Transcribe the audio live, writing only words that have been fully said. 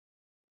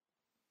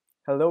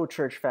Hello,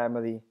 church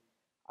family.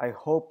 I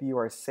hope you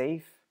are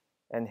safe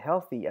and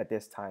healthy at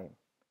this time.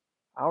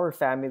 Our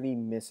family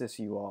misses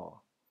you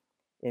all.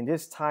 In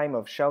this time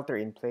of shelter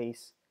in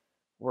place,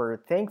 we're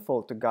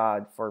thankful to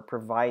God for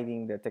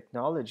providing the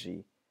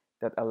technology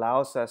that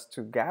allows us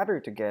to gather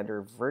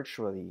together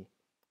virtually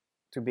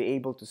to be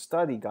able to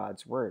study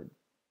God's Word.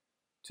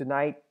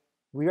 Tonight,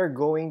 we are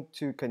going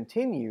to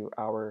continue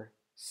our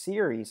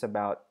series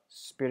about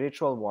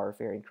spiritual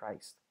warfare in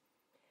Christ.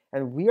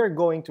 And we are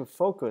going to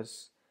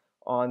focus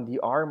on the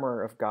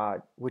armor of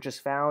God, which is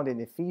found in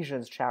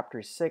Ephesians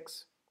chapter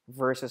 6,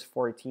 verses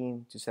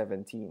 14 to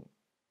 17.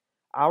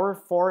 Our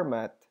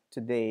format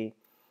today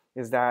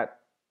is that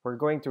we're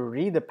going to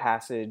read the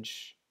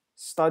passage,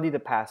 study the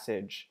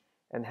passage,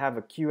 and have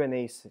a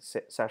Q&A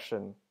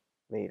session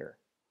later.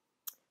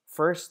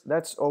 First,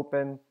 let's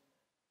open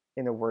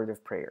in a word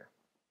of prayer.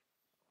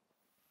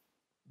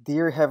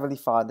 Dear Heavenly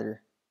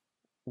Father,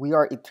 we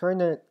are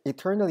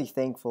eternally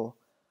thankful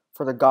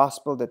for the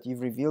gospel that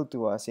you've revealed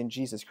to us in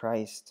Jesus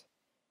Christ.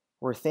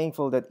 We're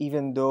thankful that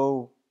even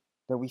though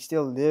that we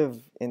still live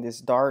in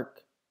this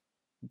dark,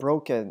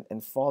 broken,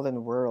 and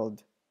fallen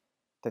world,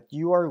 that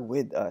you are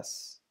with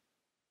us,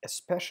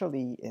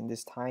 especially in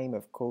this time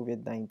of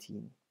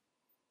COVID-19.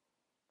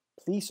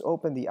 Please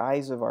open the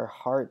eyes of our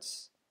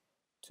hearts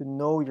to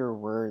know your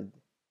word.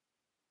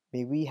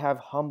 May we have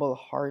humble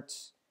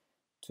hearts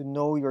to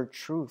know your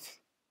truth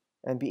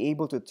and be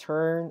able to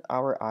turn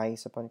our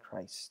eyes upon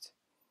Christ.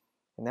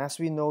 And as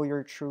we know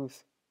your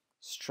truth,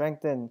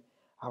 strengthen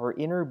our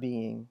inner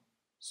being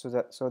so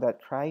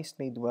that Christ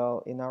may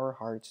dwell in our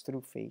hearts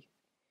through faith.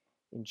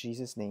 In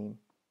Jesus' name,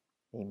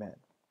 amen.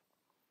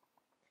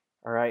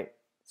 All right,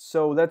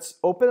 so let's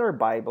open our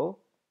Bible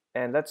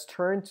and let's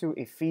turn to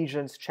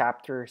Ephesians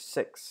chapter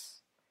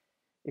 6.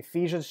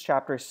 Ephesians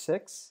chapter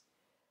 6,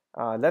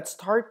 let's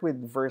start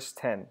with verse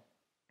 10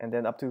 and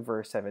then up to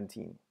verse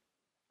 17.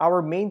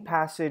 Our main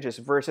passage is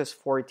verses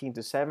 14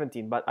 to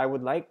 17, but I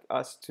would like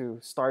us to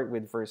start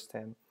with verse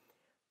 10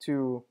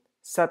 to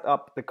set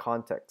up the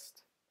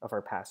context of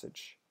our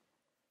passage.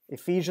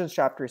 Ephesians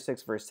chapter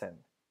 6, verse 10.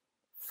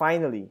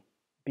 Finally,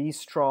 be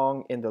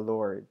strong in the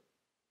Lord,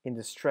 in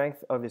the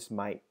strength of his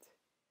might.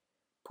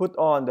 Put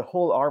on the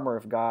whole armor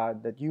of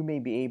God, that you may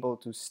be able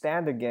to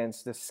stand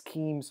against the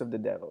schemes of the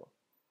devil.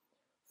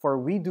 For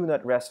we do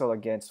not wrestle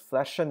against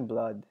flesh and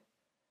blood,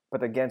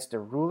 but against the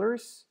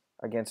rulers,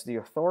 against the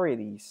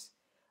authorities,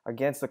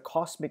 against the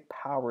cosmic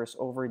powers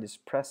over this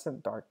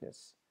present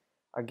darkness,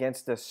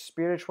 against the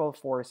spiritual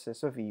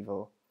forces of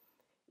evil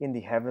in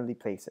the heavenly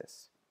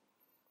places.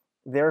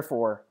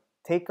 Therefore,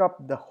 take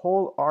up the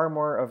whole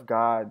armor of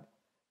God,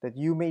 that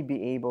you may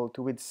be able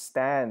to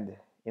withstand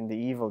in the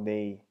evil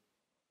day,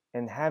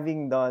 and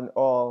having done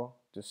all,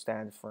 to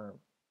stand firm.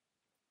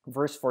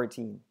 Verse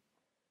 14.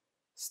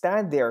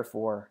 Stand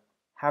therefore,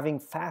 having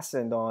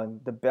fastened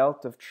on the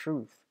belt of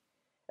truth,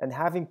 and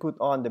having put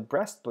on the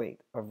breastplate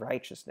of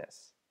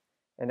righteousness,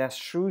 and as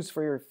shoes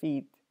for your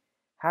feet,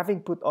 having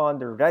put on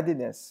the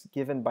readiness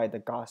given by the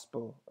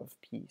gospel of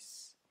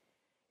peace.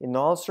 In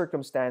all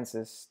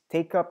circumstances,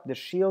 take up the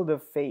shield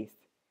of faith,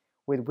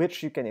 with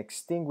which you can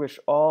extinguish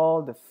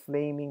all the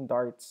flaming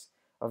darts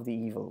of the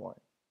evil one.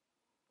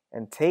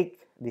 And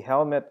take the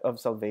helmet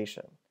of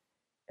salvation,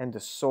 and the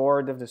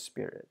sword of the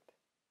Spirit,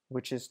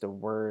 which is the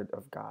word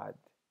of God.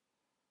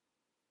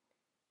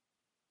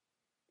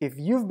 If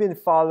you've been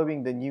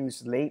following the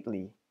news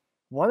lately,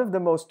 one of the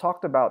most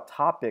talked about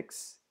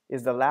topics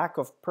is the lack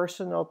of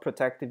personal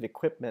protective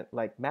equipment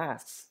like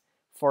masks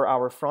for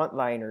our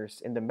frontliners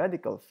in the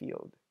medical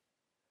field.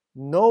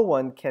 No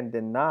one can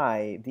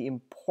deny the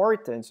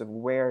importance of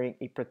wearing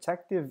a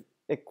protective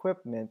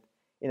equipment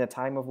in a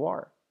time of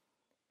war.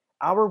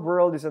 Our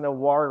world is in a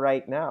war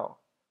right now,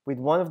 with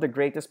one of the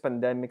greatest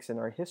pandemics in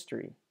our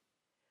history.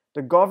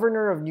 The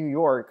governor of New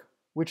York,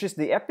 which is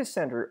the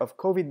epicenter of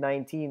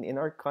COVID-19 in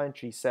our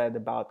country, said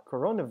about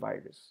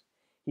coronavirus.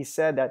 He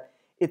said that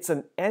it's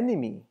an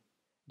enemy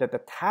that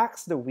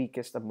attacks the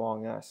weakest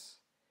among us.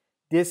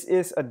 This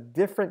is a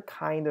different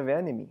kind of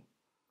enemy.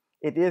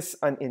 It is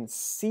an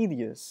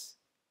insidious,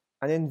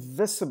 an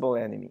invisible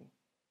enemy,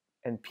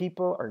 and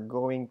people are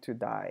going to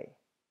die.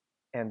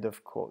 End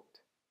of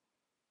quote.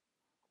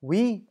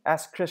 We,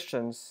 as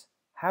Christians,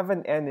 have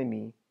an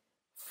enemy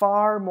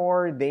far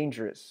more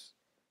dangerous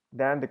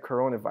than the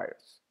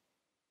coronavirus.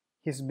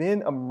 He's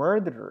been a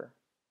murderer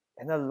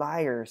and a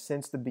liar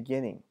since the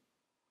beginning.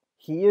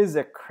 He is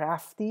a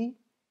crafty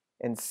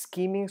and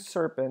scheming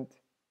serpent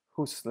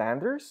who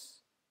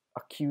slanders,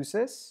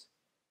 accuses,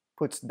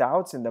 puts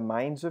doubts in the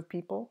minds of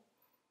people,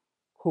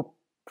 who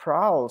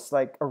prowls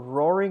like a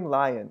roaring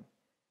lion,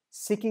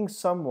 seeking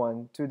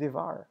someone to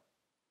devour.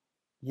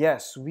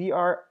 Yes, we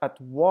are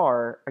at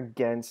war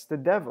against the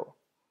devil.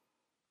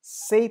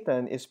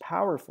 Satan is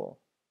powerful.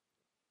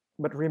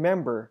 But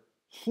remember,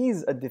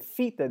 he's a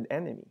defeated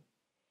enemy.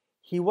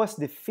 He was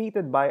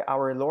defeated by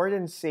our Lord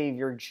and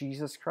Savior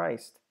Jesus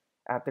Christ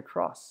at the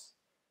cross.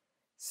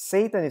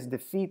 Satan is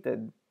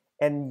defeated,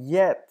 and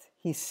yet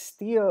he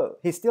still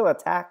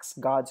attacks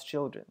God's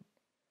children.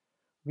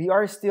 We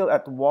are still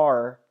at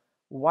war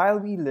while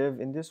we live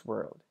in this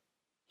world,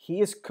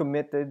 he is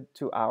committed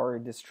to our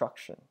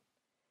destruction.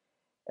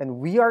 And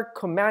we are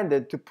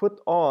commanded to put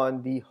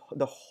on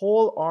the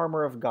whole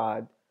armor of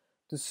God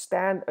to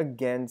stand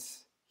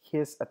against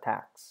his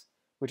attacks,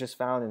 which is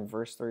found in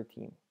verse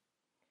 13.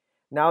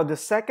 Now, the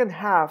second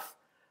half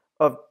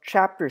of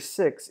chapter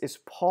 6 is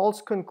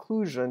Paul's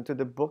conclusion to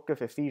the book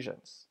of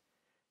Ephesians.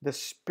 The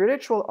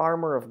spiritual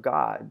armor of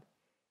God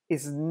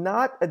is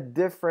not a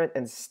different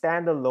and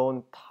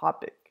standalone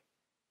topic.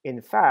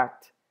 In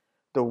fact,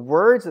 the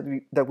words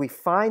that we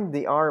find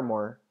the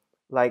armor,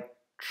 like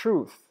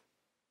truth,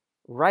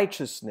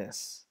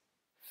 righteousness,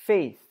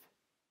 faith,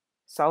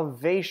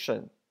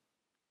 salvation,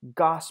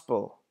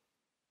 gospel,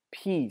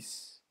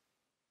 peace,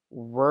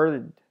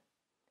 word,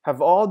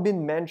 have all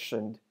been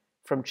mentioned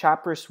from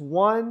chapters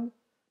 1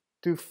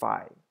 to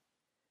 5.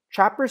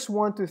 Chapters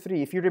 1 to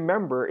 3, if you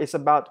remember, is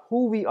about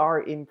who we are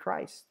in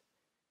Christ.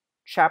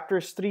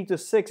 Chapters 3 to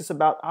 6 is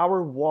about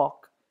our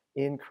walk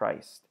in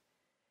Christ.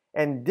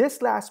 And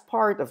this last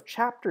part of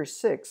chapter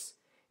 6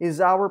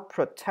 is our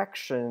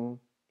protection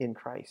in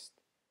Christ.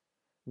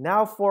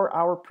 Now, for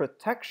our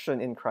protection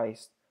in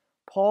Christ,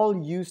 Paul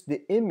used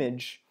the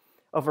image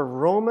of a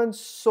Roman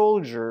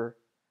soldier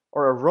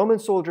or a Roman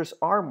soldier's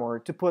armor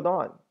to put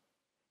on,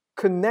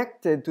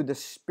 connected to the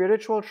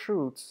spiritual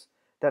truths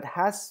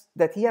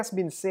that he has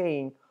been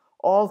saying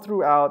all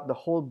throughout the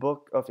whole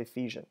book of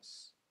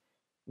Ephesians.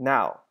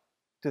 Now,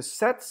 to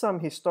set some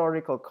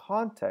historical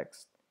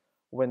context,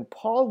 when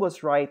Paul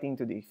was writing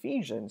to the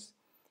Ephesians,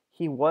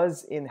 he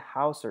was in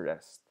house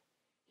arrest.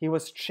 He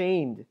was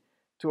chained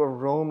to a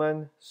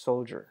Roman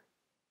soldier.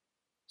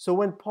 So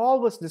when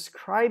Paul was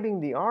describing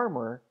the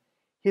armor,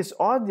 his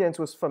audience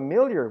was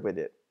familiar with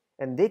it,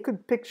 and they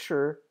could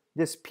picture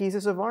these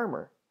pieces of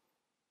armor.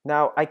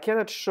 Now, I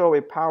cannot show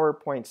a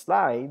PowerPoint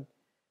slide,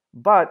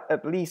 but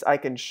at least I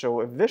can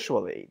show a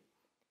visual aid.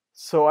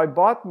 So I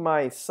bought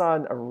my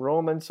son a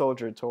Roman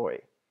soldier toy,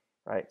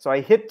 right? So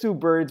I hit two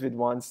birds with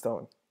one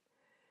stone.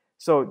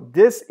 So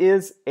this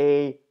is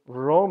a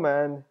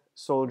Roman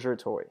soldier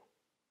toy.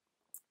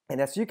 And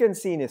as you can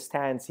see in his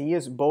stance, he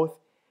is both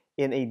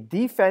in a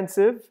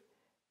defensive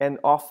and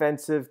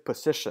offensive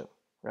position,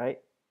 right?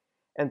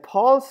 And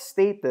Paul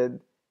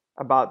stated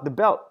about the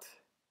belt.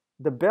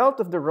 The belt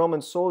of the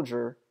Roman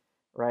soldier,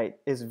 right,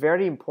 is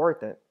very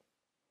important.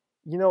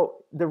 You know,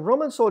 the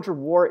Roman soldier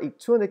wore a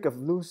tunic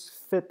of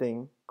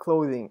loose-fitting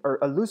clothing, or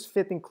a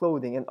loose-fitting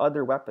clothing and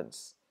other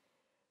weapons.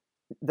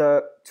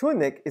 The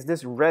tunic is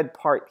this red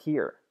part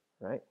here,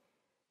 right?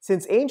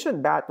 Since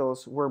ancient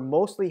battles were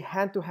mostly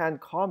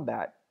hand-to-hand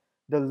combat,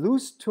 the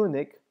loose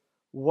tunic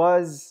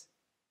was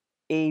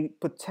a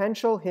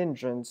potential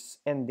hindrance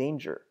and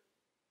danger.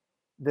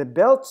 The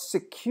belt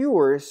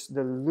secures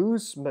the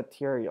loose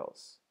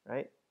materials,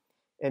 right?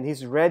 And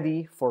he's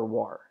ready for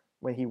war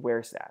when he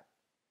wears that.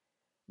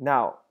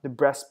 Now, the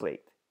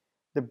breastplate.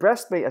 The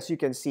breastplate, as you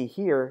can see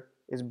here,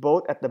 is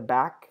both at the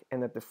back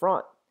and at the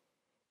front.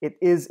 It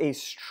is a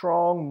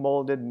strong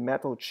molded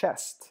metal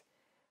chest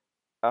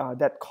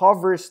that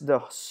covers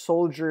the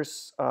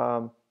soldier's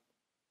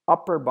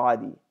upper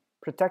body,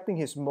 protecting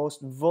his most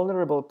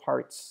vulnerable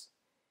parts,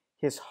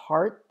 his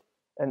heart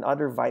and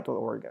other vital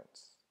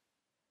organs.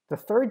 The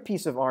third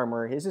piece of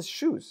armor is his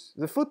shoes,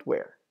 the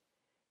footwear.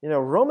 You know,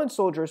 Roman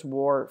soldiers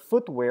wore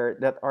footwear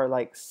that are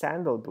like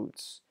sandal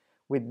boots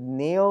with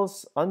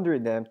nails under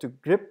them to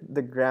grip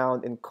the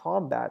ground in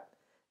combat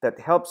that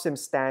helps him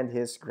stand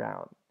his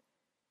ground.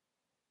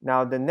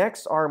 Now, the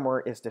next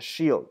armor is the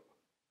shield.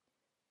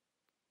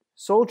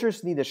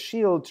 Soldiers need a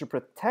shield to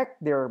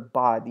protect their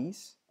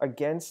bodies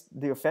against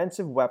the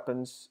offensive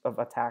weapons of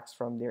attacks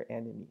from their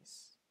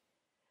enemies.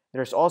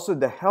 There's also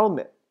the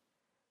helmet.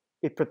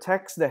 It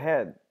protects the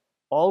head,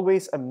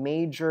 always a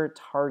major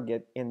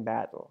target in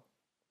battle.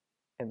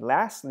 And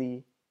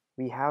lastly,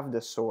 we have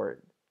the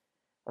sword.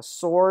 A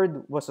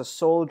sword was a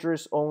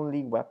soldier's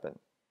only weapon,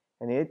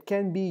 and it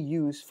can be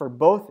used for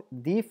both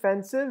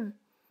defensive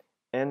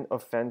and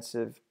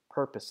offensive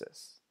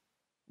purposes.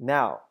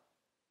 Now,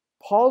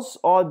 Paul's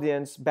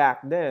audience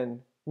back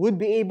then would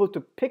be able to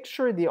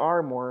picture the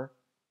armor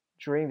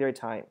during their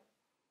time.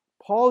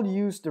 Paul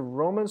used the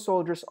Roman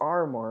soldier's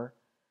armor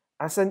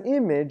as an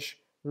image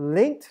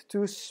linked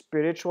to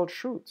spiritual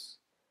truths.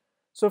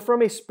 So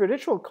from a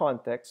spiritual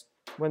context,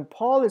 when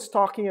Paul is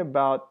talking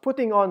about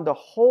putting on the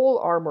whole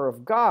armor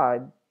of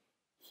God,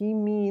 he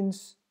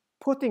means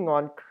putting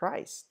on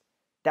Christ.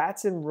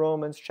 That's in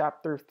Romans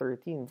chapter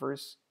 13,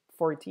 verse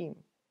 14.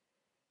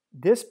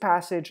 This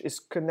passage is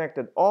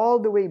connected all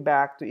the way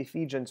back to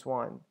Ephesians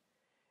 1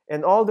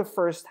 and all the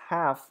first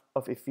half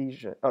of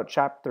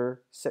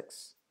chapter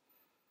 6.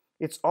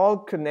 It's all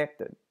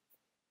connected.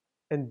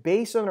 And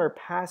based on our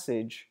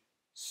passage,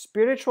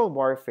 spiritual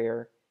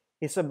warfare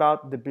is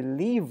about the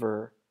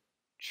believer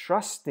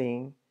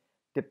trusting,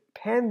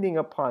 depending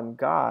upon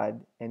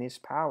God and His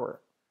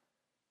power.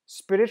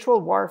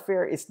 Spiritual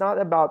warfare is not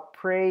about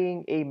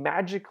praying a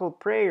magical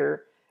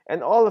prayer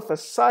and all of a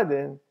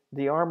sudden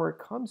the armor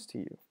comes to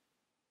you.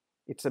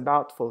 It's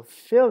about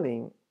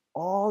fulfilling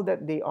all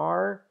that they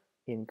are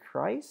in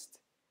Christ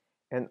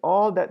and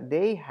all that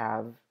they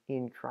have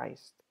in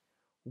Christ,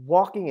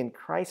 walking in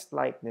Christ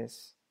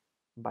likeness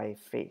by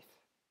faith.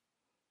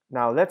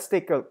 Now let's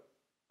take a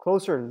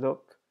closer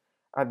look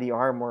at the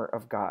armor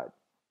of God.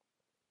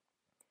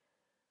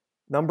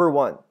 Number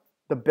one,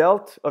 the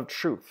belt of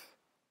truth.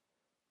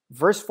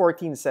 Verse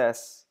 14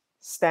 says,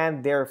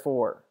 "Stand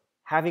therefore,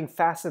 having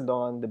fastened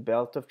on the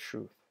belt of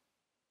truth."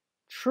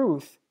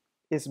 Truth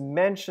is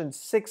mentioned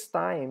 6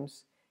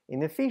 times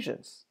in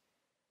Ephesians.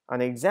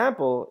 An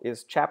example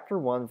is chapter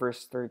 1,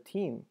 verse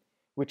 13,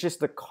 which is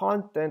the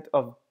content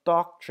of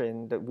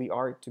doctrine that we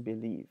are to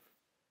believe.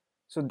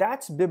 So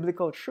that's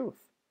biblical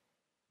truth.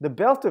 The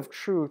belt of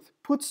truth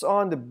puts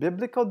on the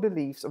biblical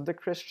beliefs of the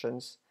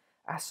Christians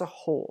as a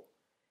whole.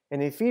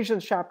 And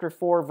Ephesians chapter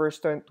 4, verse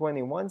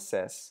 21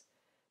 says,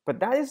 "But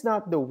that is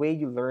not the way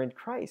you learned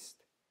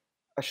Christ,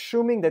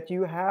 assuming that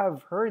you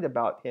have heard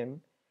about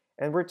him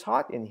and were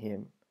taught in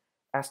him,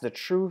 as the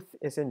truth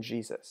is in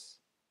Jesus."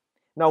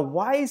 Now,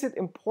 why is it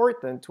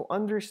important to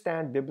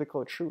understand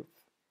biblical truth?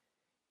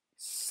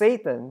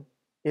 Satan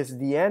is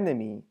the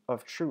enemy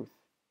of truth.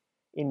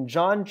 In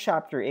John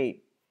chapter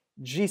 8,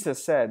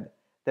 Jesus said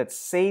that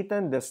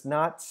Satan does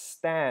not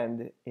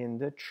stand in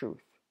the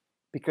truth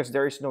because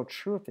there is no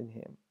truth in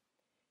him.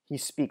 He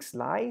speaks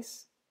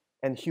lies,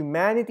 and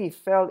humanity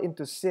fell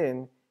into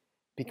sin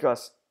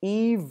because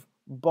Eve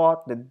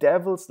bought the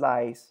devil's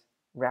lies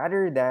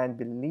rather than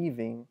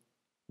believing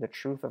the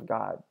truth of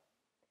God.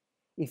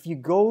 If you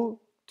go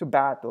to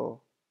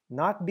battle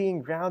not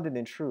being grounded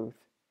in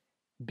truth,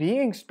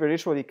 being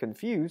spiritually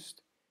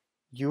confused,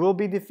 you will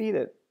be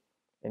defeated.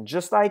 And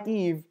just like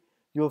Eve,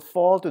 you'll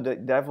fall to the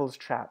devil's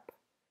trap.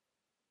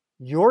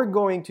 You're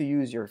going to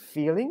use your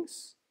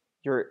feelings,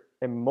 your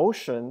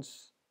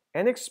emotions,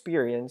 and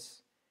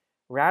experience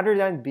rather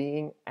than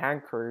being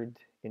anchored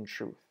in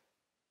truth.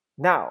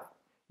 Now,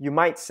 you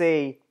might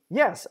say,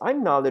 "Yes,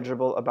 I'm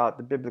knowledgeable about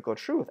the biblical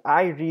truth.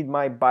 I read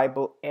my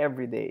Bible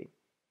every day."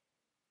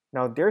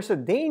 Now, there's a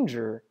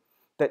danger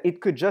that it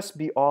could just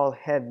be all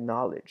head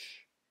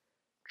knowledge.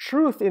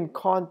 Truth in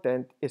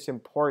content is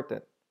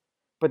important,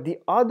 but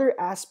the other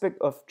aspect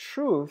of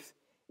truth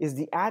is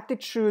the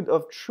attitude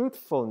of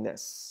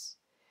truthfulness.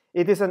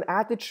 It is an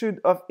attitude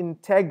of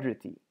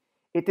integrity.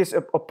 It is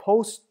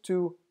opposed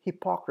to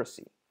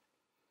hypocrisy.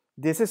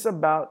 This is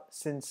about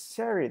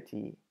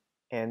sincerity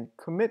and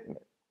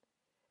commitment.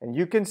 And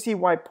you can see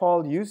why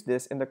Paul used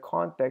this in the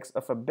context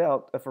of a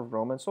belt of a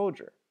Roman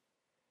soldier.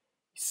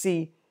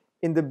 See,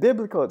 in the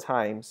biblical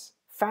times,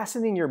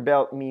 fastening your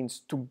belt means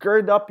to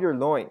gird up your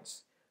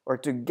loins or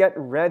to get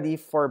ready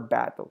for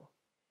battle.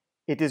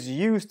 It is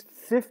used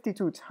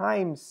 52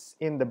 times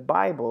in the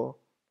Bible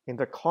in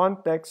the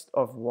context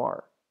of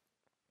war.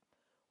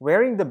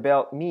 Wearing the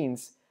belt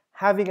means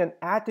having an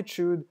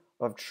attitude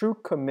of true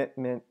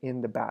commitment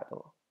in the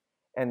battle.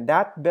 And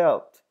that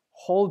belt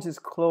holds his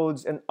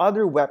clothes and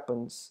other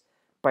weapons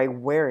by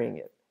wearing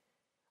it.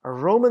 A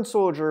Roman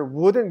soldier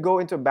wouldn't go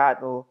into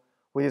battle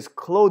with his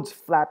clothes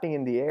flapping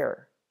in the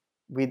air.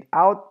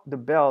 Without the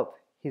belt,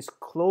 his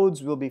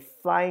clothes will be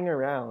flying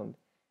around,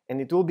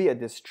 and it will be a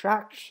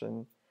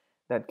distraction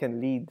that can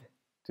lead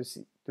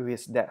to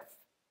his death.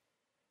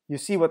 You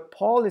see, what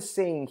Paul is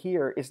saying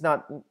here is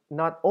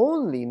not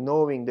only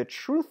knowing the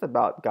truth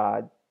about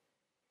God,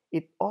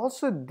 it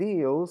also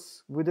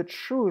deals with the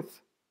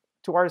truth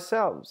to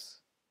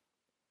ourselves.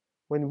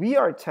 When we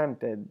are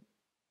tempted,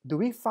 do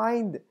we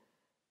find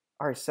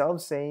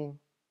ourselves saying,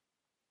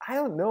 "I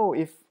don't know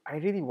if I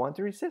really want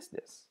to resist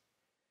this"?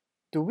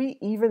 Do we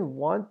even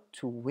want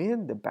to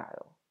win the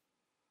battle?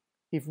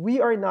 If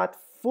we are not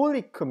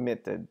fully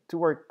committed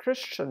to our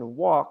Christian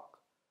walk,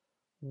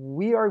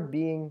 we are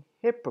being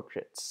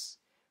hypocrites.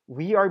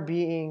 We are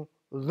being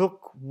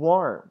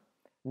lukewarm,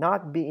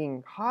 not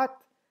being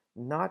hot,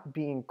 not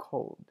being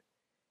cold.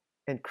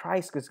 And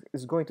Christ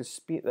is going to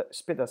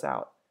spit us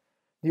out.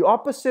 The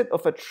opposite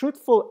of a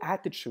truthful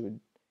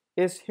attitude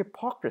is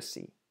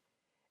hypocrisy.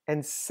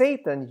 And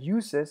Satan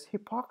uses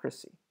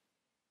hypocrisy.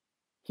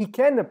 He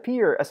can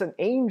appear as an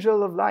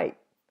angel of light.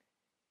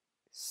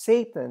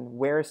 Satan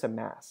wears a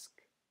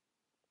mask.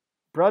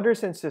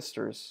 Brothers and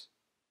sisters,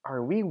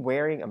 are we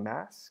wearing a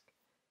mask?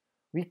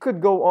 We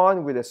could go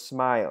on with a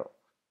smile,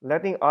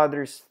 letting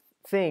others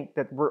think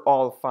that we're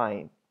all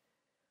fine.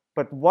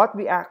 But what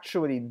we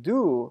actually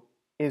do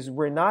is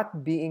we're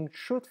not being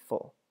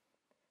truthful.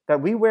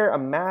 That we wear a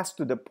mask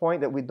to the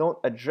point that we don't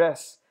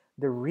address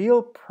the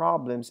real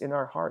problems in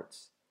our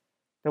hearts.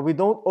 That we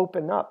don't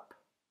open up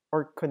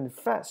or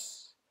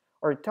confess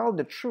or tell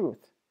the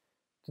truth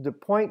to the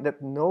point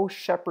that no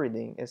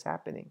shepherding is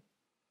happening.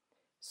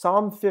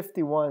 Psalm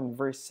 51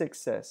 verse 6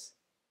 says,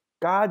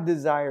 "God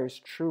desires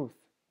truth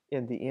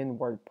in the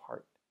inward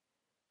part."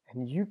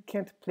 And you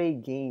can't play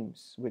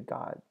games with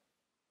God.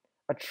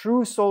 A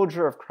true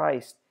soldier of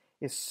Christ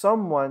is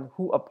someone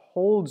who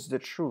upholds the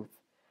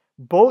truth,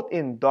 both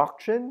in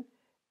doctrine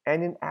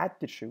and in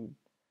attitude,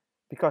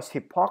 because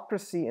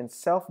hypocrisy and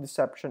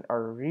self-deception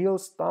are real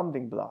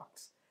stumbling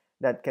blocks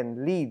that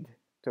can lead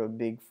to a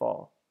big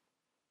fall.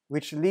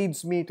 Which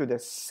leads me to the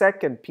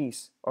second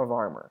piece of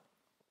armor.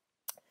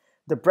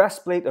 The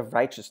breastplate of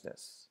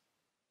righteousness.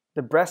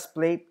 The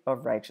breastplate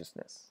of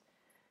righteousness.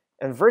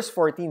 And verse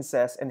 14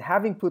 says, and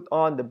having put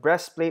on the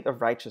breastplate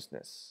of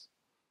righteousness.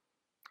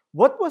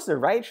 What was the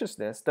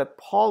righteousness that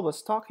Paul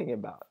was talking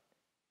about?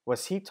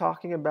 Was he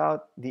talking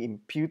about the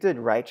imputed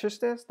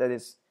righteousness that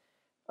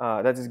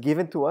is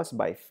given to us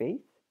by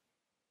faith?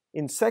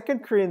 In 2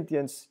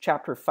 Corinthians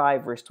chapter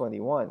 5, verse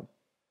 21,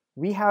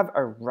 we have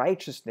a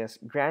righteousness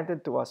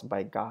granted to us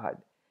by God.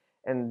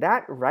 And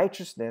that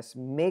righteousness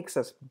makes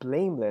us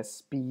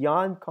blameless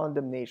beyond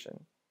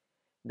condemnation.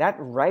 That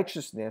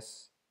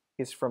righteousness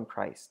is from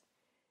Christ.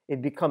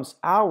 It becomes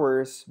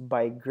ours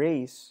by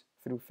grace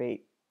through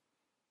faith.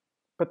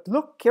 But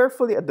look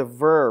carefully at the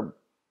verb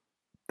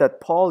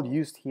that Paul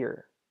used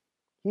here.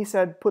 He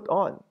said, put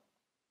on.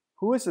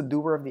 Who is the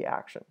doer of the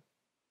action?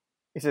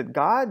 Is it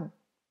God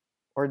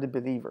or the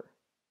believer?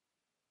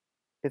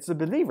 It's the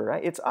believer,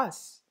 right? It's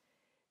us.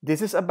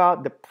 This is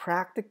about the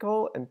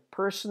practical and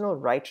personal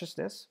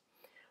righteousness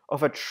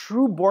of a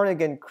true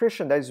born-again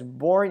Christian that is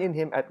born in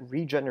him at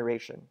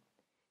regeneration.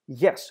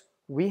 Yes,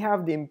 we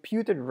have the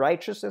imputed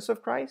righteousness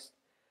of Christ,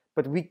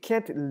 but we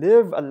can't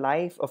live a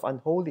life of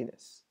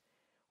unholiness.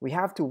 We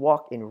have to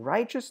walk in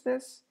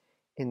righteousness,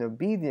 in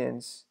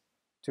obedience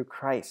to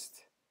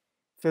Christ.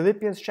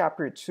 Philippians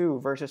chapter 2,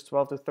 verses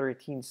 12 to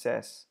 13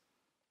 says,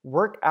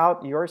 work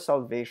out your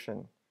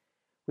salvation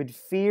with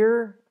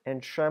fear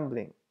and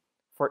trembling,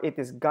 for it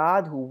is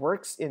God who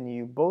works in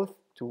you both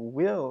to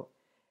will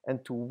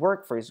and to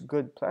work for his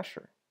good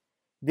pleasure.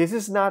 This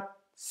is not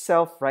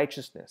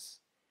self-righteousness,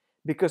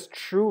 because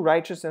true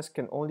righteousness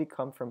can only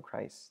come from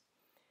Christ.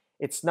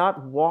 It's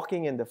not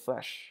walking in the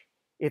flesh.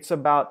 It's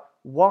about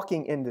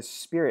walking in the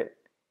Spirit,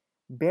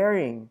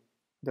 bearing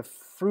the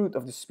fruit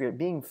of the Spirit,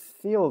 being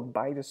filled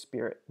by the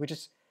Spirit, which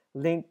is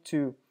linked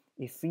to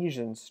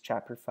Ephesians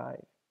chapter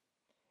 5.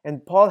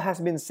 And Paul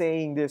has been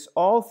saying this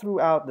all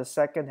throughout the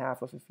second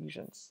half of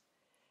Ephesians.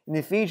 In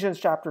Ephesians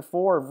chapter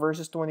 4,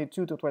 verses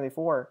 22 to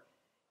 24,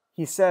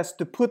 he says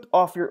to put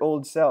off your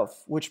old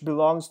self, which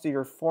belongs to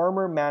your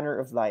former manner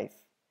of life,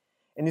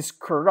 and is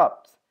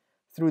corrupt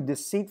through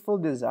deceitful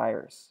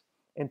desires,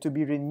 and to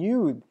be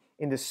renewed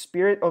in the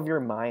spirit of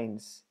your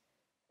minds,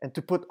 and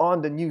to put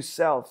on the new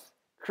self,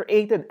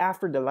 created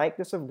after the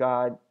likeness of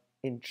God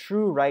in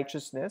true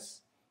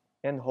righteousness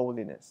and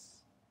holiness.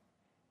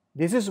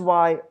 This is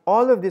why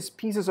all of these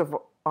pieces of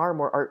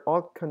armor are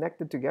all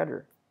connected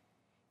together.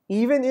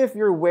 Even if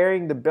you're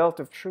wearing the belt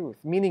of truth,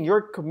 meaning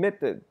you're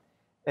committed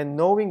and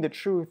knowing the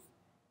truth,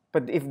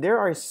 but if there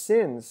are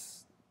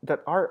sins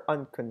that are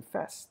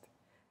unconfessed,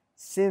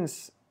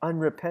 sins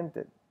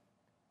unrepented,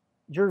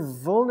 you're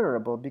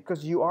vulnerable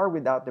because you are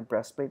without the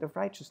breastplate of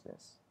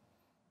righteousness.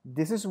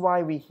 This is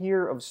why we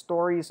hear of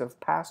stories of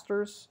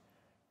pastors,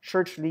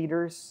 church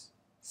leaders,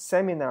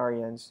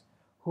 seminarians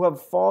who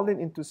have fallen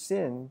into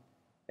sin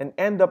and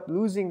end up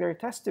losing their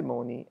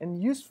testimony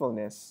and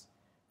usefulness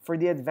for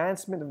the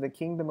advancement of the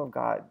kingdom of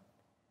God.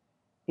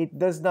 It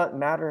does not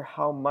matter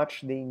how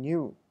much they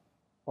knew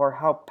or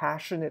how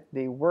passionate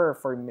they were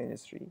for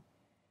ministry.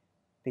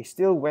 They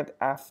still went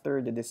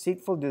after the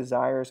deceitful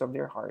desires of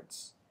their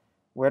hearts,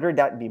 whether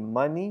that be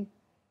money,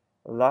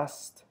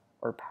 lust,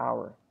 or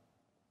power.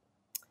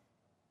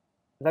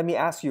 Let me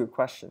ask you a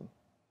question.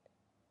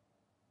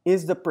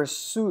 Is the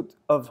pursuit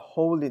of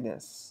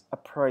holiness a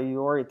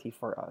priority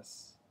for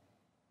us?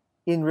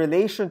 In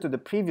relation to the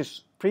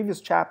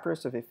previous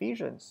chapters of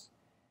Ephesians,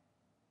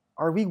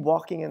 are we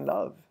walking in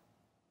love?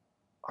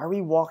 Are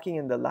we walking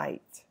in the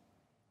light?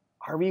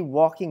 Are we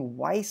walking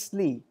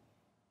wisely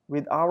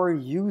with our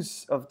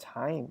use of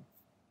time?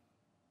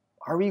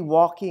 Are we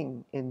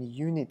walking in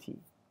unity?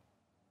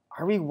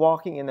 Are we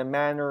walking in a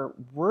manner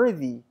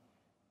worthy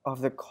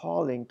of the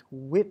calling to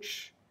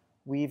which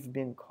we've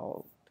been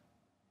called?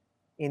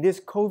 In this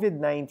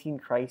COVID-19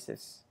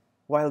 crisis,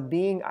 while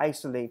being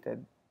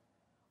isolated,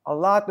 a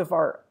lot of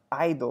our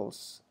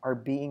idols are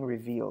being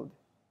revealed.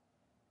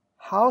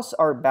 How's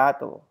our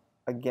battle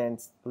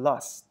against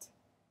lust,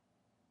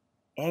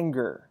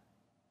 anger,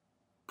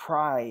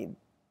 pride,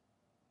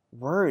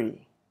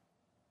 worry,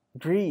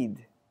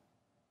 greed,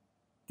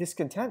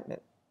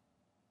 discontentment?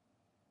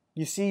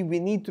 You see, we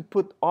need to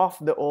put off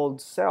the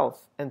old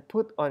self and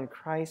put on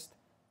Christ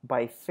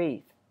by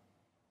faith.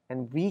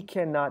 And we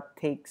cannot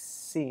take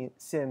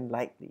sin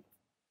lightly.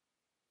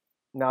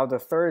 Now, the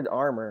third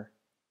armor,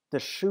 the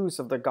shoes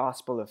of the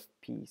gospel of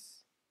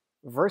peace.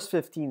 Verse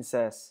 15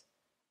 says,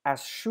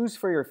 as shoes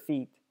for your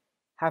feet,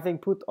 having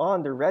put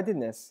on the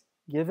readiness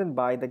given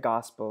by the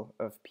gospel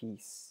of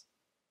peace.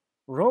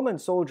 Roman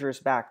soldiers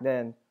back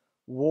then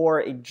wore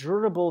a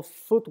durable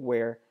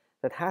footwear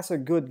that has a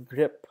good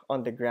grip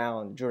on the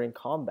ground during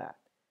combat.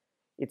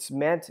 It's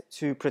meant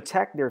to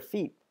protect their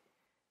feet.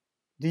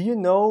 Do you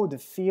know the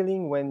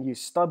feeling when you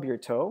stub your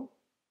toe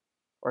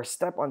or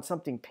step on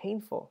something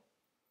painful?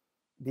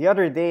 The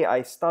other day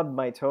I stubbed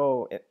my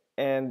toe,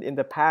 and in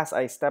the past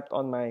I stepped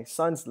on my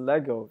son's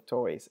Lego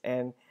toys,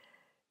 and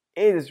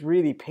it is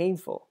really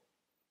painful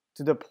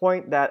to the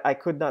point that I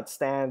could not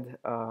stand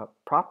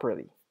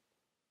properly.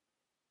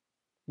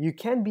 You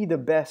can be the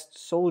best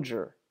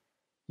soldier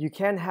You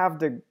can have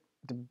the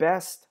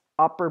best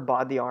upper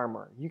body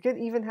armor. You can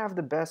even have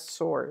the best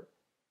sword.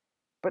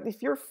 But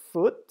if your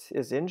foot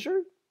is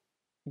injured,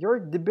 you're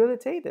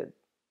debilitated.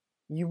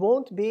 You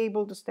won't be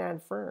able to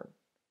stand firm.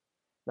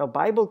 Now,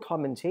 Bible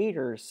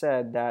commentators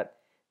said that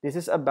this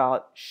is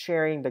about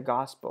sharing the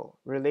gospel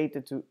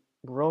related to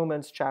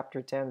Romans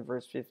chapter 10,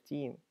 verse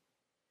 15.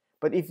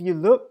 But if you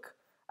look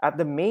at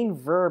the main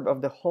verb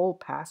of the whole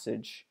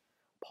passage,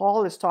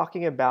 Paul is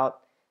talking about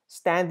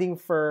standing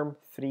firm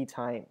 3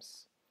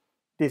 times.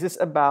 This is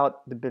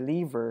about the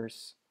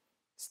believers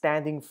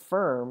standing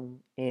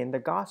firm in the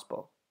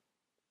gospel.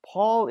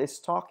 Paul is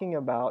talking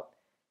about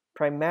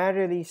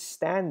primarily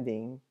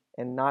standing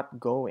and not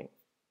going.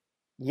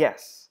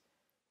 Yes,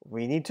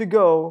 we need to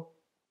go,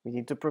 we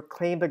need to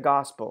proclaim the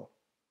gospel.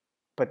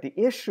 But the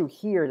issue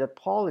here that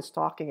Paul is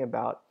talking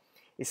about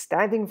is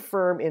standing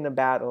firm in a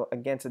battle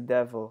against the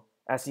devil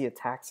as he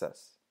attacks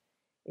us.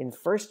 In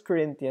 1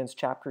 Corinthians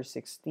chapter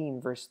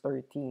 16, verse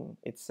 13,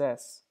 it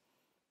says,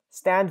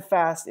 "Stand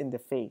fast in the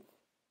faith."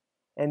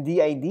 And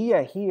the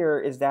idea here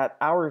is that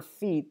our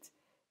feet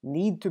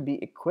need to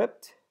be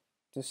equipped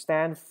to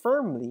stand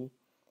firmly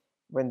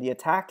when the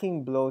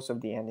attacking blows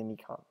of the enemy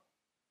come.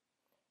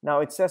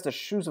 Now it says the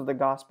shoes of the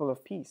gospel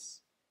of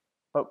peace.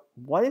 But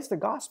what is the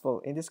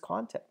gospel in this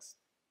context?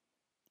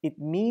 It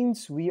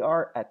means we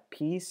are at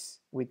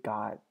peace with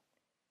God.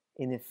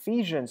 In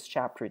Ephesians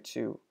chapter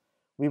 2,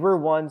 we were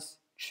once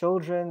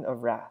children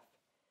of wrath,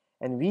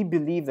 and we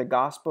believe the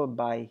gospel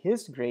by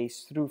His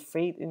grace through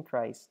faith in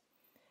Christ,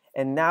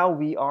 and now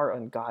we are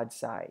on God's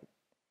side.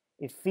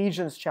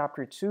 Ephesians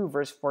chapter 2,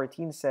 verse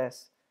 14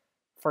 says,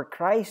 "For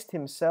Christ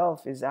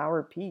Himself is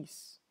our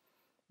peace,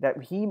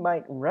 that He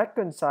might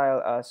reconcile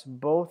us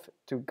both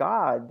to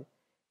God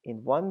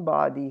in one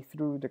body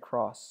through the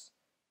cross,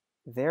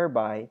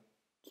 thereby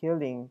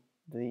killing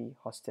the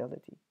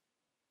hostility."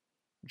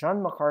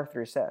 John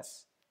MacArthur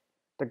says,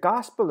 "The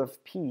gospel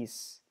of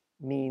peace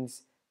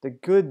means the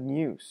good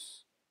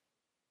news.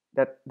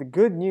 That the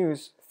good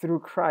news through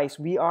Christ,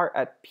 we are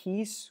at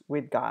peace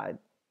with God,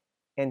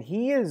 and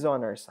He is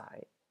on our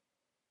side.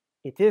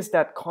 It is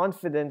that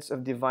confidence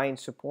of divine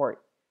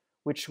support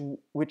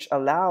which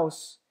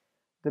allows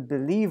the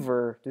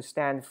believer to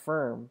stand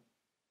firm,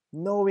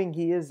 knowing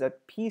he is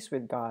at peace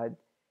with God,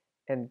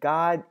 and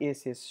God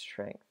is his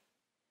strength."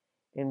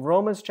 In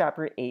Romans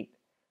chapter 8,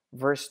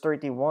 verse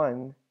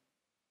 31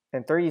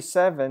 and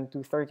 37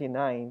 to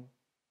 39,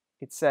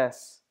 it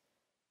says,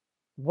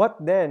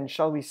 "What then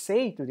shall we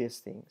say to these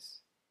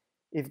things?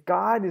 If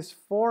God is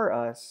for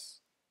us,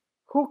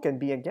 who can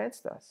be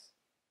against us?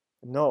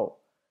 No,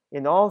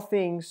 in all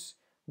things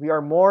we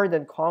are more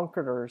than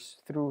conquerors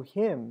through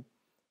Him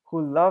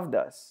who loved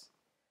us.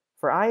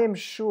 For I am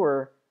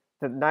sure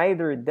that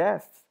neither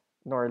death,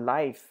 nor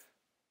life,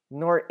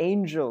 nor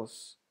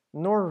angels,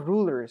 nor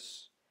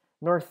rulers,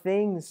 nor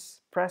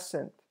things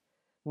present,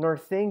 nor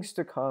things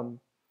to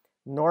come,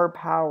 nor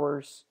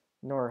powers,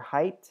 nor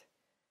height,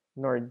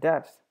 nor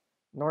depth,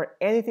 nor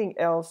anything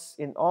else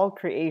in all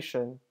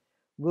creation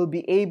will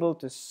be able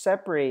to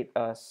separate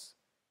us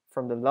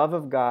from the love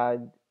of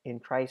God in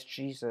Christ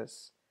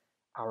Jesus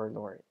our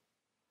Lord."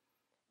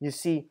 You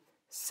see,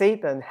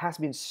 Satan has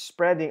been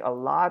spreading a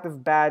lot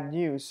of bad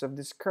news of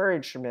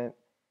discouragement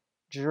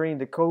during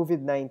the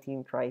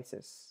COVID-19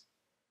 crisis.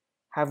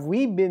 Have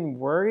we been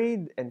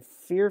worried and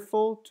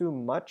fearful too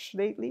much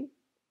lately?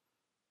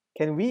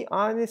 Can we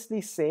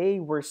honestly say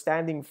we're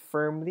standing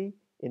firmly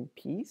in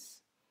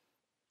peace?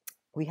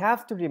 We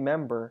have to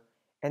remember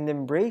and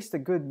embrace the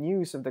good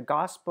news of the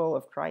gospel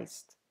of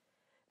Christ,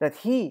 that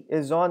He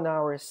is on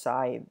our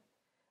side,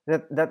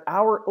 that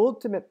our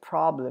ultimate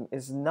problem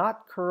is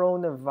not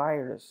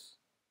coronavirus,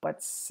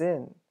 but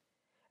sin.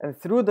 And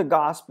through the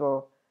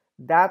gospel,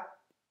 that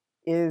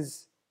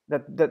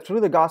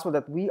through the gospel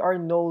that we are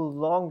no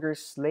longer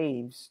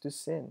slaves to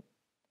sin.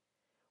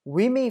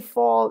 We may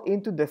fall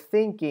into the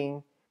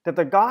thinking that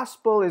the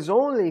gospel is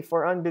only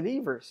for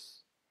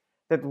unbelievers,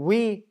 that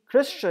we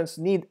Christians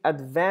need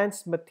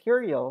advanced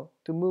material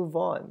to move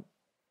on.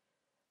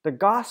 The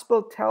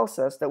gospel tells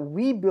us that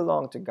we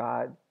belong to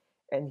God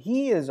and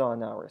He is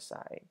on our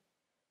side.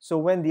 So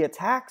when the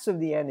attacks of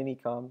the enemy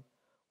come,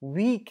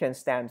 we can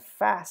stand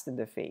fast in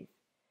the faith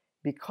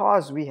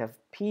because we have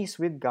peace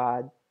with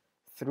God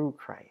through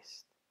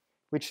Christ.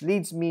 Which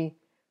leads me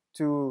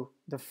to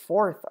the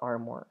fourth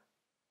armor,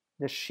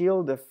 the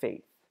shield of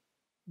faith.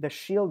 The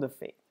shield of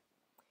faith.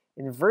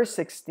 In verse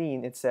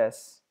 16, it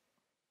says,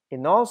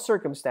 "In all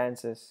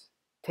circumstances,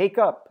 take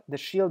up the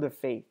shield of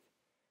faith,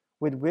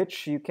 with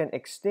which you can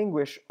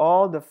extinguish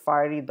all the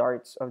fiery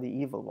darts of the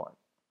evil one."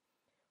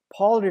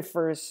 Paul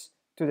refers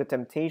to the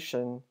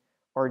temptation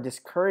or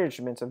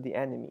discouragements of the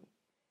enemy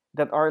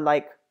that are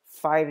like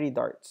fiery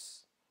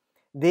darts.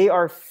 They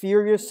are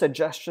furious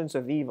suggestions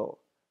of evil,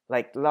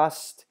 like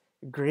lust,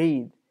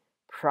 greed,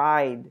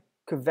 pride,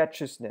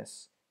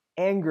 covetousness,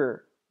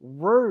 anger,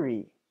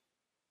 worry,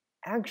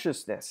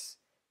 anxiousness,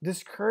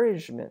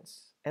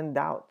 discouragements, and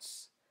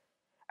doubts.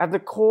 At the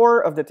core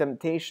of the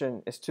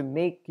temptation is to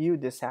make you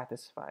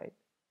dissatisfied.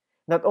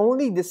 Not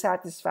only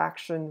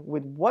dissatisfaction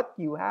with what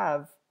you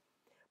have,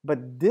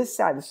 but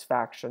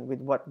dissatisfaction with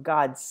what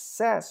God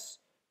says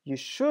you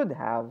should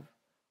have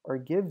or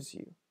gives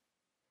you.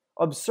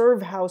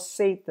 Observe how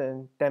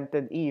Satan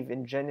tempted Eve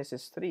in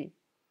Genesis 3.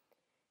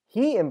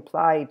 He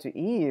implied to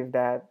Eve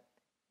that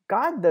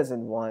God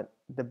doesn't want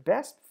the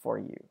best for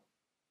you,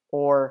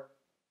 or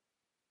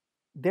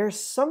there's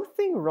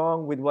something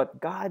wrong with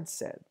what God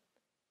said.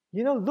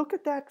 Look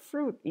at that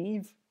fruit,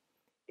 Eve.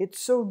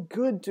 It's so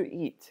good to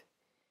eat.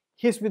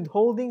 He's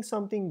withholding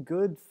something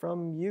good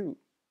from you.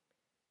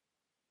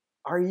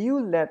 Are you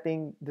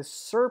letting the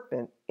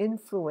serpent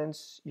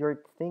influence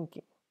your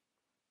thinking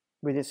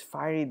with his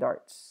fiery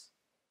darts?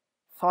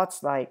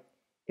 Thoughts like,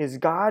 is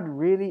God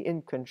really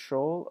in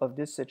control of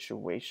this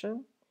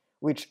situation?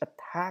 Which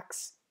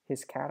attacks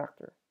his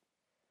character.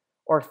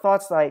 Or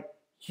thoughts like,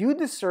 you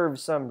deserve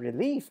some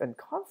relief and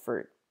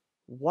comfort.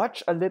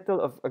 Watch a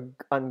little of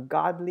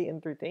ungodly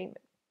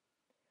entertainment,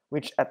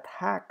 which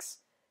attacks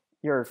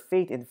your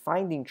faith in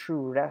finding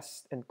true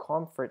rest and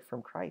comfort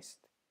from Christ.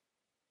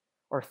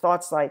 Or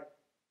thoughts like,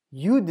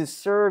 you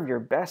deserve your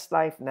best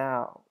life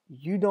now.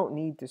 You don't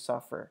need to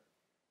suffer,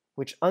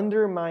 which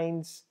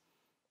undermines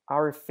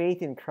our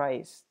faith in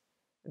Christ,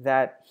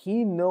 that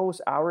He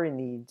knows our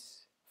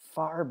needs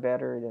far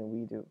better than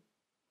we do.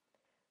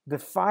 The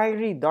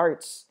fiery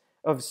darts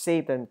of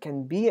Satan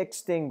can be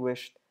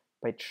extinguished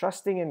by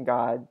trusting in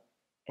God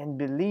and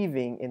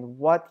believing in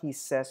what He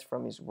says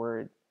from His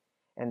Word.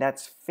 And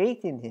that's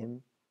faith in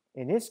Him,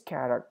 in His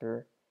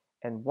character,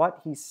 and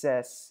what He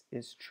says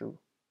is true.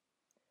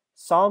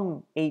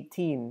 Psalm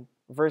 18,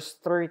 verse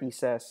 30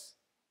 says,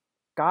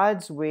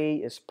 God's way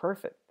is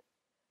perfect.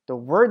 The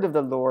word of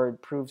the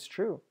Lord proves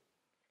true.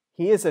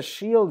 He is a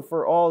shield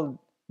for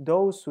all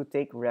those who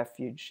take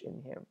refuge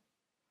in Him.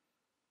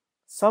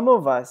 Some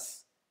of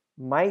us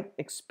might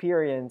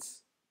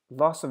experience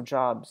loss of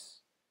jobs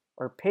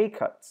or pay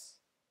cuts,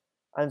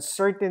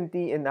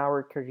 uncertainty in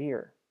our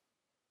career,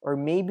 or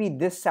maybe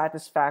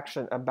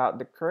dissatisfaction about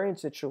the current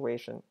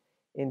situation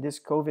in this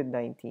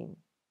COVID-19.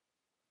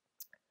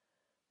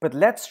 But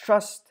let's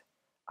trust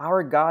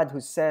our God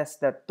who says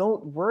that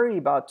don't worry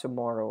about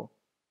tomorrow,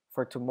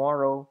 for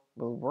tomorrow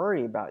will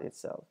worry about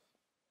itself.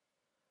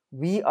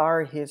 We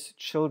are His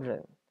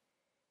children,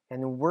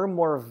 and we're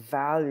more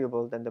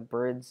valuable than the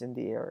birds in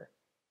the air,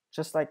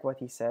 just like what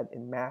He said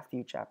in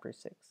Matthew chapter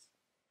 6.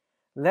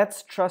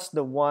 Let's trust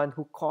the one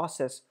who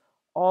causes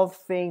all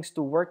things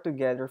to work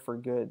together for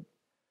good,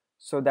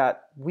 so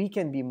that we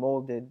can be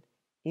molded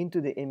into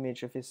the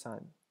image of His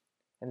Son.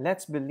 And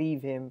let's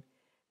believe Him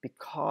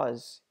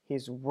because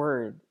His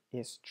word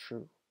is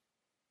true.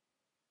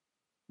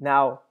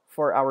 Now,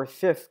 for our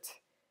fifth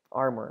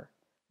armor,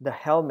 the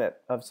helmet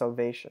of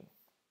salvation.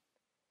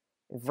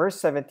 Verse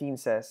 17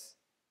 says,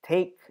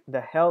 take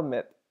the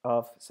helmet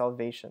of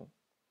salvation.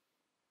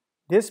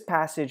 This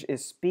passage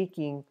is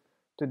speaking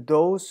to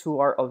those who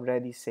are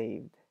already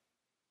saved.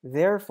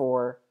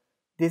 Therefore,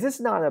 this is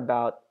not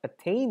about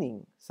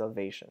attaining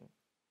salvation.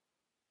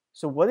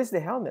 So what is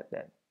the helmet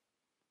then?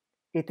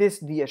 It is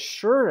the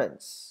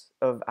assurance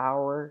of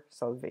our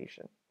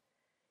salvation.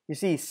 You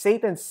see,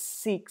 Satan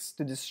seeks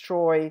to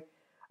destroy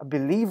a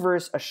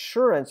believer's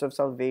assurance of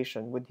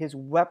salvation with his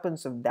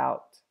weapons of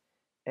doubt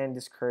and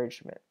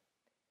discouragement.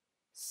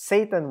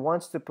 Satan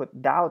wants to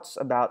put doubts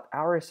about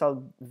our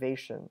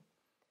salvation,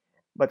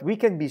 but we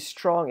can be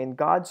strong in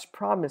God's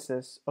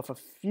promises of a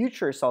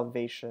future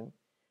salvation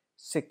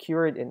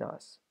secured in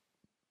us.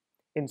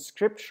 In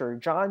Scripture,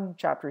 John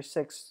chapter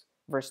 6,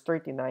 verse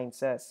 39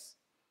 says,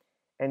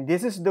 and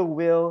this is the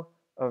will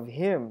of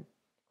Him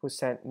who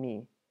sent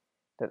me,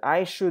 that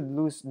I should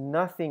lose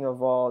nothing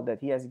of all that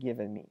He has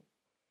given me,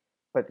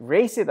 but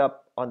raise it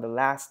up on the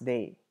last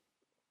day.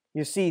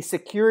 You see,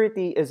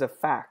 security is a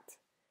fact.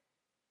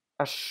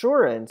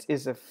 Assurance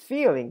is a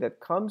feeling that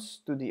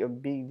comes to the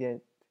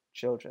obedient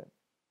children.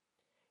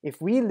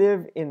 If we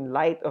live in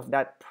light of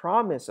that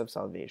promise of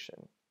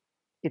salvation,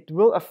 it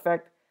will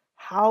affect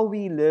how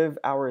we live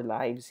our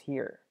lives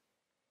here.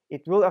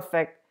 It will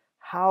affect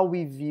how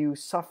we view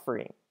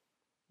suffering,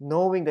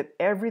 knowing that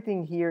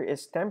everything here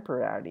is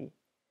temporary,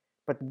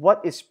 but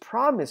what is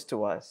promised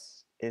to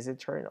us is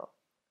eternal.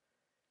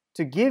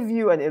 To give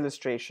you an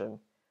illustration,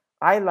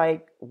 I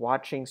like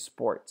watching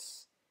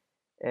sports.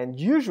 And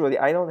usually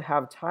I don't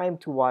have time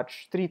to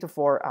watch 3 to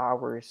 4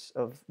 hours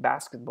of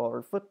basketball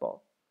or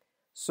football.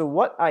 So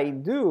what I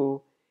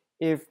do,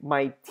 if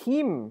my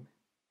team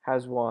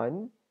has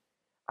won,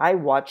 I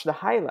watch the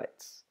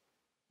highlights.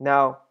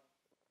 Now,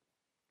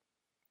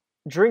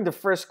 during the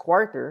first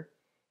quarter,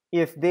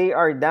 if they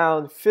are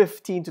down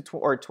 15 to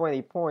or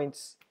 20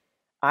 points,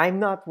 I'm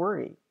not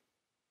worried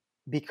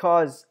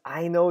because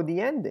I know the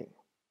ending.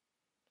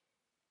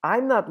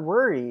 I'm not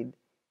worried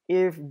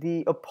if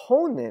the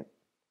opponent,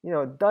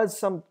 does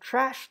some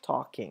trash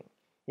talking,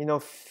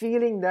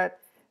 feeling that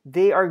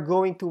they are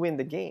going to win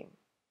the game.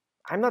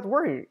 I'm not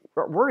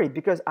worried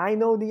because I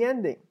know the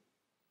ending.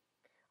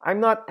 I'm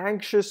not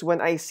anxious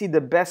when I see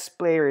the best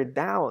player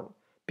down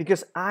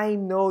because I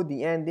know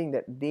the ending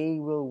that they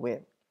will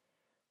win.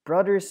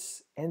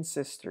 Brothers and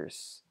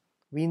sisters,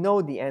 we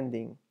know the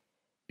ending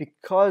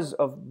because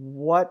of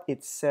what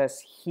it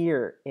says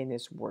here in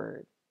His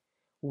Word.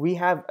 We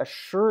have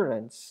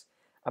assurance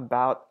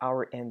about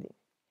our ending.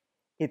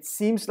 It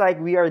seems like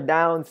we are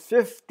down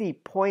 50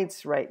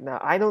 points right now.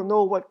 I don't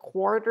know what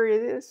quarter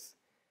it is,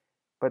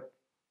 but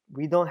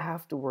we don't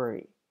have to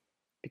worry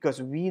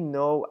because we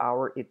know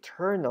our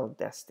eternal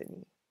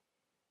destiny.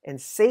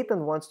 And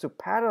Satan wants to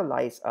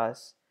paralyze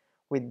us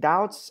with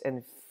doubts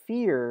and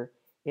fear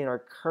in our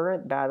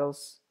current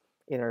battles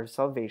in our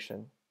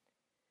salvation.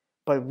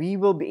 But we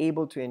will be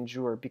able to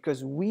endure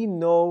because we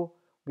know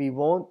we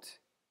won't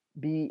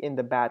be in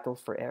the battle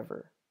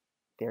forever.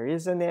 There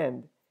is an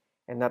end.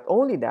 And not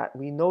only that,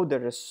 we know the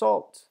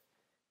result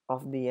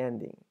of the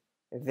ending.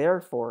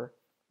 Therefore,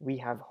 we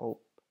have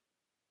hope.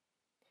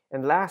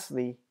 And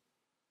lastly,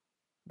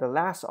 the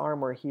last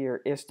armor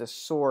here is the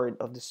sword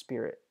of the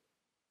Spirit.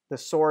 The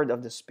sword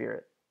of the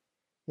Spirit.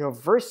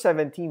 Verse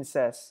 17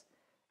 says,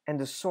 and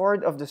the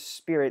sword of the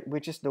Spirit,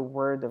 which is the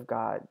Word of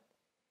God.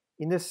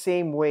 In the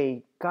same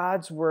way,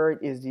 God's Word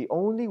is the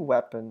only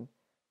weapon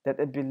that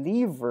a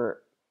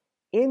believer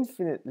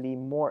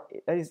that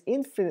is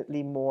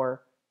infinitely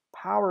more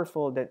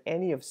powerful than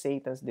any of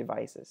Satan's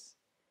devices.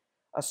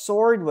 A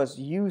sword was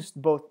used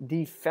both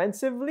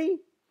defensively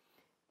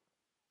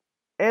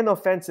and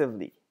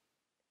offensively.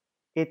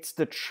 It's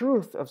the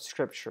truth of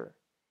Scripture.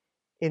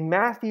 In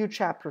Matthew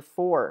chapter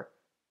 4,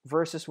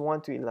 verses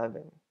 1 to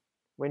 11,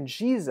 when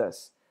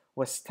Jesus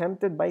was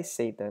tempted by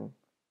Satan,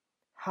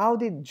 how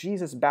did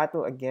Jesus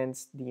battle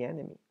against the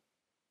enemy?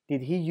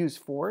 Did He use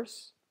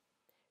force?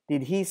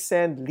 Did He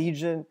send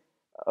legion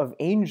of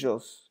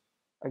angels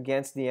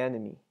against the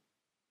enemy?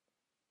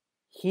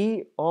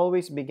 He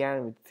always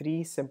began with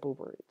three simple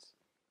words.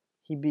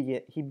 He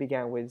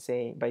began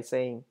by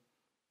saying,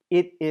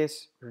 "It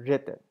is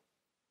written."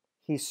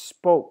 He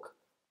spoke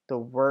the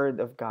word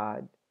of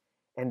God,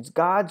 and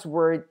God's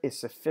word is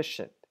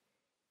sufficient.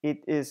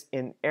 It is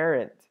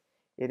inerrant.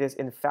 It is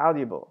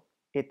infallible.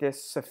 It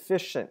is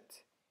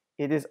sufficient.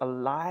 It is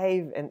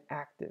alive and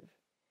active.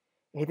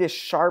 It is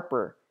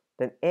sharper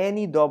than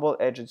any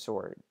double-edged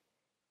sword.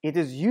 It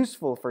is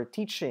useful for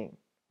teaching,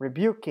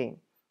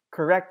 rebuking,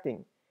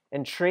 correcting,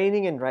 and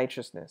training in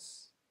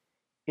righteousness.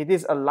 It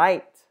is a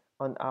light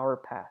on our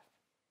path.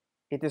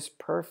 It is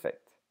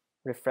perfect,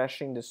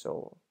 refreshing the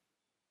soul.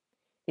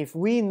 If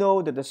we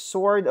know that the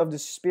sword of the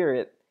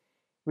Spirit,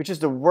 which is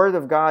the Word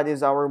of God,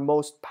 is our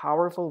most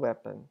powerful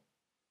weapon,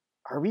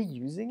 are we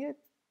using it?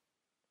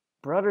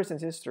 Brothers and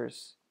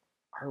sisters,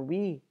 are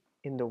we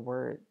in the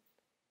Word?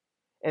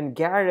 And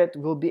Garrett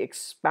will be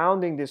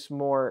expounding this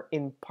more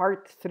in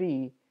part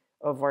 3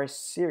 of our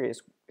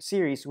series,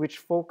 which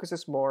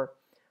focuses more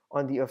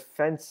on the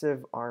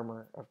offensive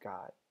armor of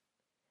God.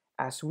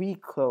 As we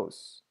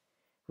close,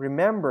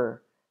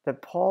 remember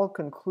that Paul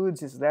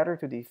concludes his letter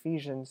to the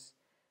Ephesians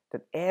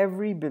that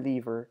every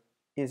believer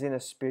is in a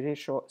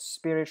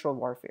spiritual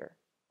warfare.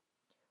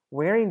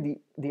 Wearing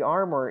the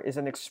armor is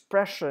an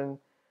expression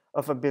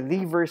of a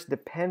believer's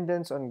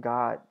dependence on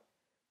God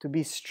to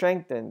be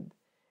strengthened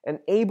and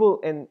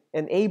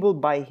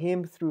enabled by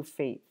Him through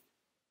faith,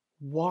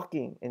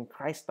 walking in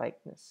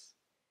Christ-likeness.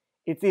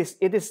 It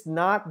is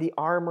not the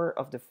armor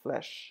of the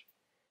flesh.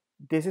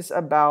 This is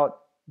about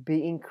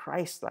being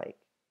Christ-like.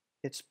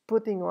 It's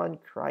putting on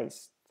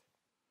Christ.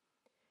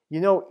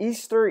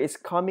 Easter is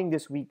coming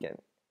this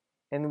weekend.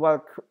 And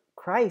while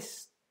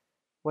Christ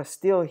was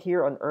still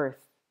here on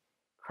earth,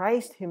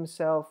 Christ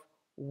Himself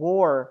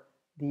wore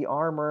the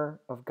armor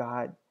of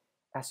God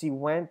as He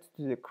went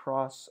to the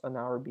cross on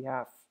our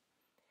behalf.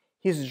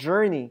 His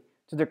journey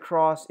to the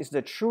cross is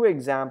the true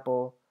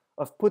example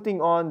of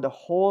putting on the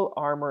whole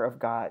armor of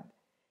God,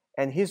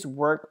 and His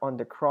work on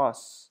the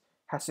cross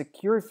has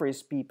secured for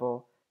His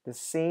people the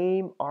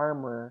same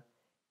armor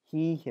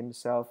He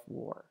Himself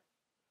wore.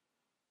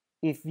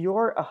 If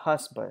you're a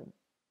husband,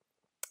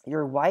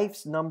 your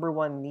wife's number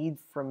one need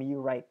from you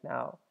right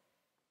now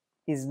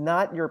is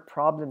not your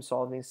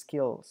problem-solving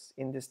skills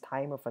in this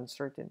time of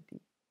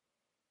uncertainty.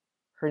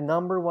 Her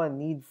number one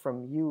need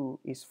from you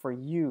is for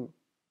you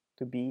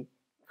to be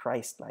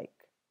Christ-like.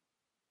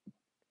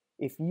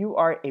 If you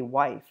are a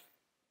wife,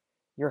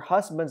 your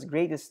husband's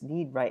greatest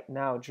need right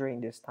now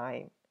during this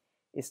time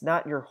is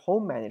not your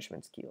home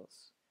management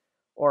skills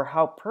or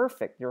how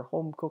perfect your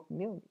home-cooked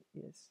meal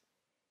is.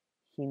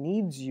 He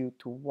needs you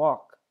to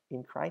walk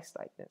in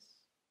Christ-likeness.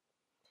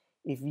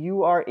 If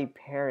you are a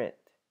parent,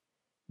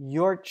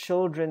 your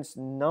children's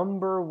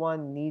number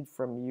one need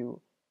from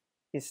you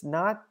is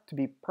not to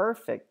be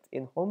perfect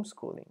in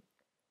homeschooling,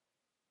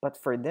 but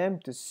for them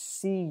to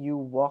see you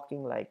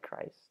walking like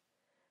Christ,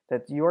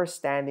 that you're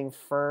standing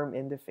firm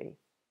in the faith.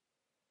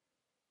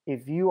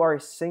 If you are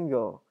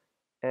single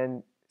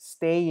and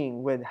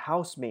staying with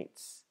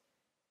housemates,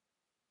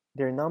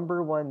 their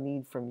number one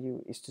need from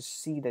you is to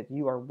see that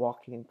you are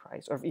walking in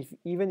Christ. Or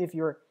even if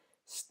you're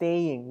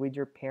staying with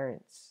your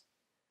parents.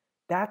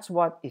 That's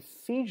what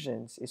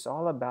Ephesians is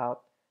all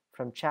about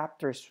from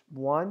chapters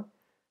 1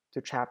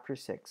 to chapter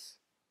 6.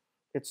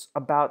 It's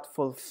about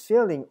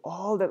fulfilling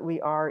all that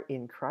we are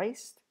in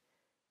Christ,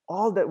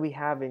 all that we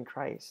have in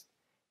Christ,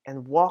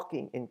 and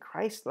walking in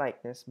Christ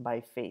likeness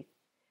by faith.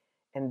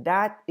 And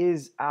that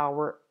is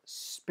our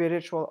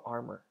spiritual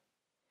armor.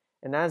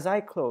 And as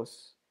I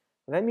close,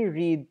 let me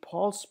read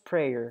Paul's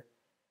prayer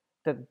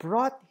that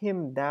brought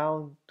him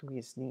down to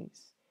his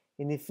knees.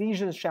 In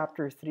Ephesians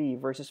chapter 3,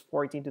 verses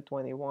 14 to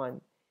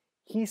 21,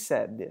 he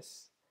said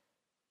this: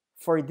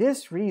 "For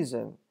this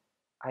reason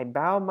I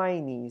bow my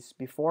knees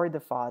before the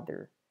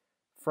Father,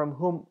 from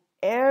whom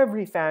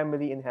every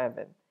family in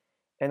heaven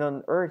and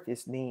on earth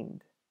is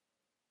named,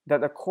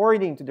 that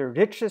according to the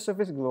riches of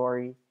his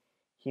glory,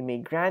 he may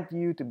grant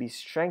you to be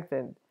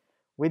strengthened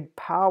with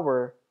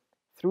power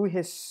through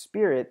his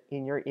Spirit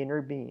in your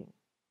inner being,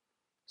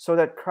 so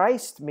that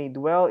Christ may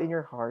dwell in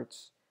your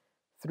hearts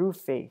through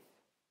faith,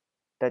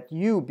 that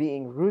you,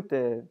 being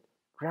rooted,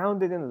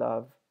 grounded in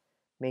love,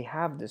 may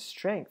have the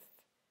strength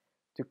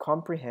to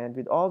comprehend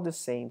with all the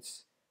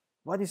saints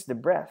what is the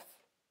breadth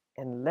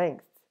and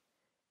length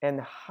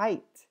and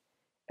height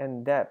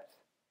and depth,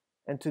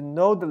 and to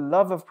know the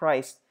love of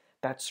Christ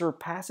that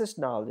surpasses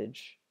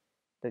knowledge,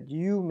 that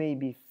you may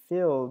be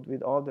filled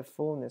with all the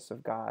fullness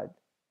of God.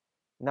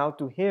 Now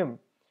to him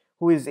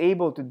who is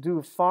able to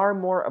do far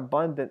more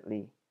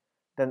abundantly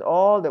than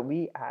all that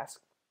we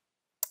ask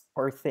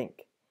or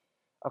think,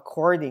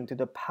 according to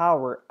the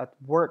power at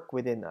work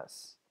within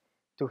us.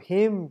 To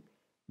him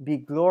be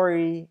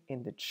glory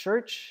in the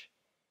church,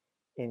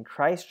 in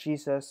Christ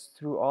Jesus,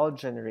 through all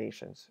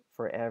generations,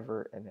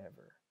 forever and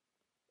ever.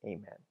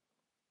 Amen."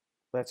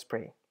 Let's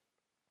pray.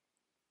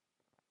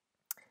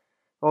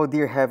 Oh,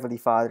 dear Heavenly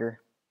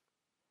Father,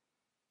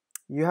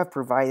 you have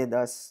provided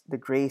us the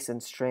grace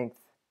and strength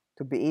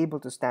to be able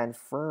to stand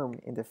firm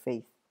in the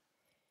faith.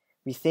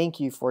 We thank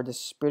you for the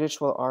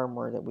spiritual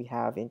armor that we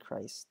have in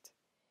Christ.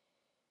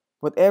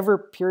 Whatever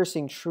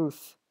piercing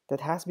truth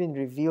that has been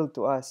revealed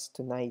to us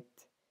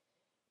tonight,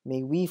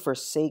 may we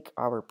forsake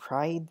our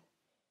pride,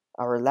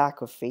 our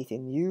lack of faith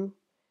in you,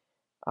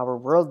 our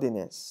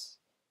worldliness,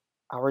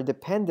 our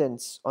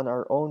dependence on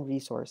our own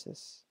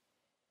resources.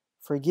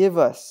 Forgive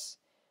us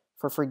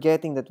for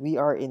forgetting that we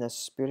are in a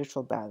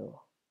spiritual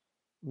battle.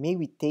 May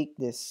we take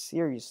this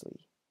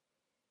seriously.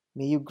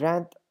 May you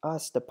grant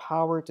us the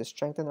power to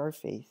strengthen our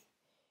faith.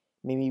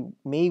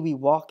 May we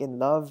walk in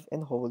love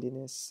and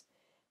holiness,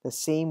 the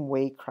same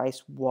way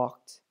Christ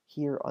walked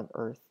here on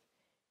earth.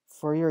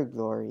 For your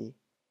glory,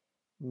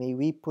 may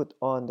we put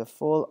on the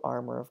full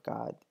armor of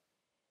God.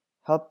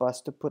 Help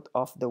us to put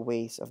off the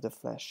ways of the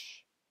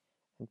flesh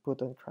and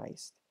put on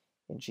Christ.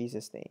 In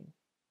Jesus' name,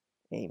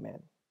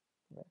 amen.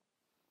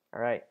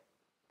 All right.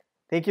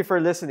 Thank you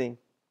for listening.